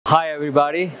Hi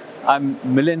everybody, I'm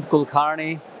Milind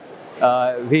Kulkarni,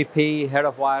 VP, Head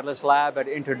of Wireless Lab at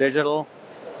InterDigital.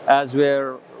 As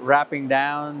we're wrapping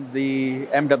down the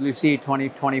MWC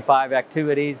 2025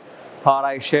 activities, thought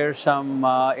I'd share some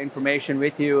information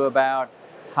with you about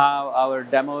how our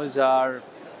demos are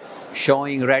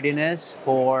showing readiness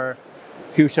for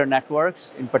future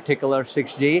networks, in particular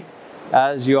 6G.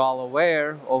 As you all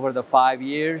aware, over the 5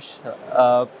 years,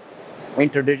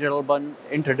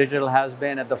 InterDigital has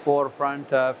been at the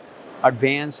forefront of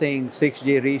advancing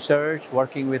 6G research,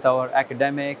 working with our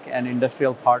academic and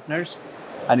industrial partners.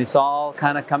 And it's all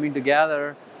kind of coming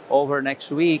together over next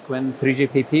week when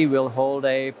 3GPP will hold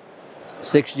a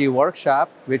 6G workshop,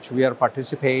 which we are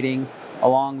participating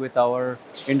along with our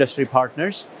industry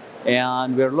partners.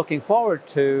 And we're looking forward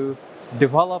to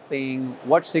developing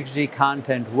what 6G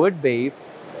content would be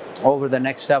over the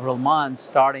next several months,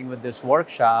 starting with this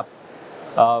workshop.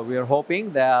 We are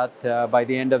hoping that by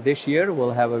the end of this year,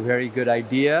 we'll have a very good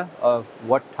idea of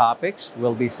what topics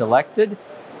will be selected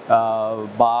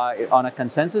on a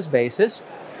consensus basis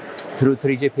through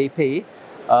 3GPP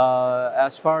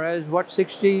as far as what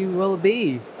 6G will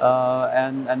be.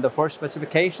 And the first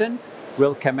specification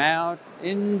will come out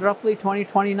in roughly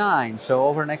 2029. So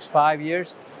over the next 5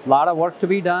 years, a lot of work to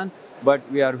be done, but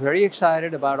we are very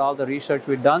excited about all the research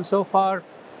we've done so far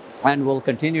and will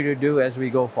continue to do as we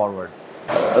go forward.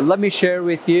 Let me share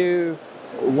with you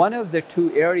one of the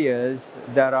two areas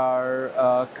that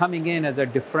are coming in as a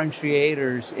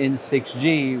differentiators in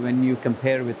 6G when you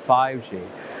compare with 5G.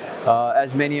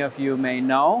 As many of you may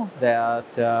know that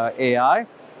AI,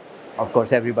 of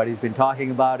course everybody's been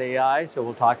talking about AI, so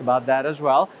we'll talk about that as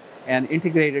well, and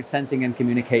integrated sensing and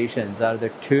communications are the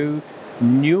two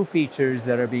new features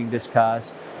that are being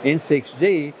discussed in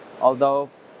 6G, although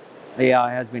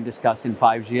AI has been discussed in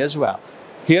 5G as well.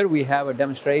 Here we have a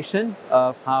demonstration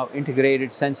of how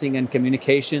integrated sensing and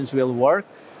communications will work.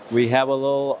 We have a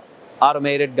little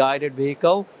automated guided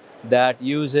vehicle that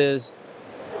uses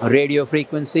radio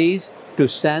frequencies to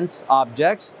sense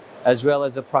objects, as well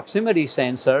as a proximity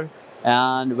sensor.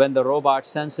 And when the robot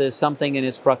senses something in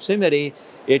its proximity,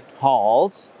 it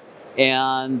halts,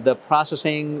 and the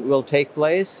processing will take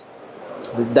place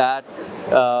that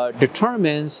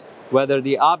determines whether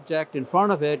the object in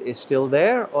front of it is still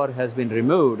there or has been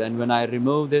removed. And when I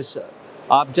remove this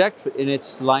object in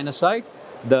its line of sight,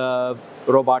 the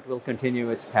robot will continue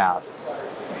its path.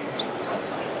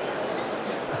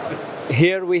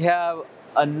 Here we have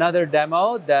another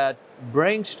demo that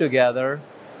brings together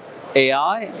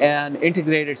AI and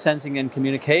integrated sensing and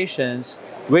communications,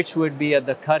 which would be at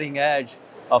the cutting edge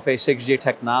of a 6G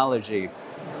technology.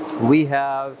 We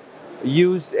have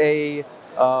used a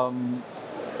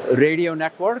radio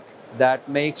network that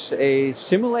makes a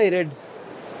simulated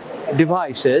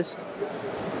devices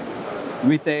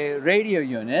with a radio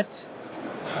unit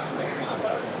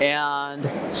and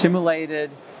simulated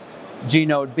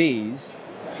G-Node Bs.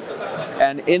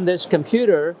 And in this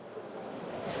computer,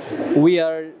 we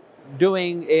are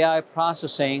doing AI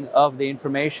processing of the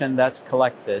information that's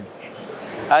collected.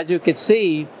 As you can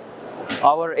see,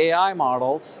 our AI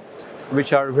models,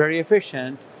 which are very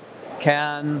efficient,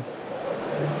 can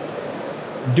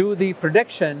do the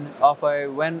prediction of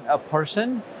when a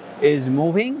person is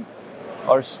moving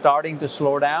or starting to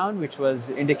slow down, which was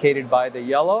indicated by the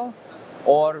yellow,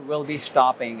 or will be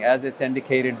stopping as it's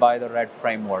indicated by the red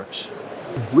frameworks.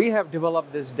 We have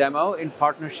developed this demo in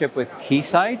partnership with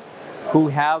Keysight, who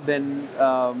have been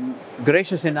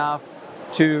gracious enough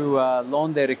to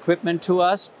loan their equipment to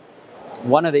us.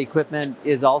 One of the equipment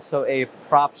is also a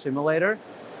prop simulator,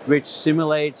 which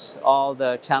simulates all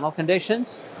the channel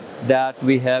conditions that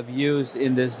we have used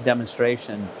in this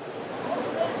demonstration.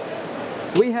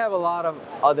 We have a lot of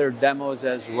other demos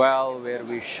as well where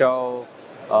we show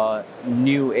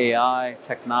new AI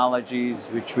technologies,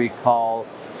 which we call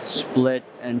split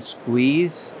and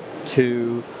squeeze,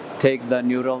 to take the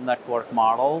neural network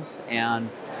models and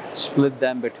split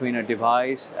them between a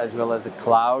device as well as a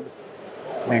cloud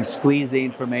and squeeze the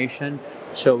information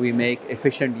so we make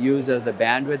efficient use of the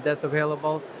bandwidth that's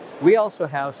available. We also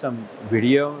have some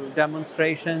video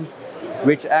demonstrations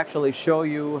which actually show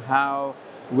you how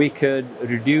we could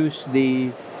reduce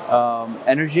the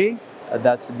energy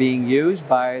that's being used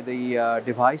by the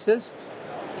devices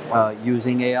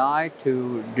using AI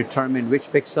to determine which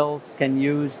pixels can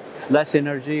use less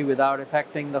energy without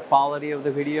affecting the quality of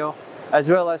the video, as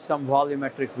well as some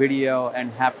volumetric video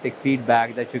and haptic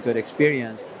feedback that you could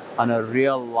experience on a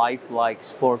real life-like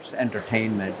sports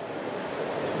entertainment.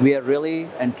 We are really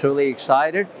and truly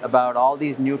excited about all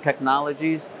these new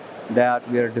technologies that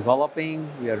we are developing,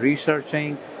 we are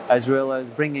researching, as well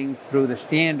as bringing through the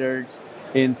standards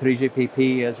in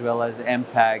 3GPP as well as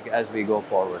MPEG as we go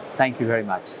forward. Thank you very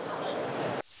much.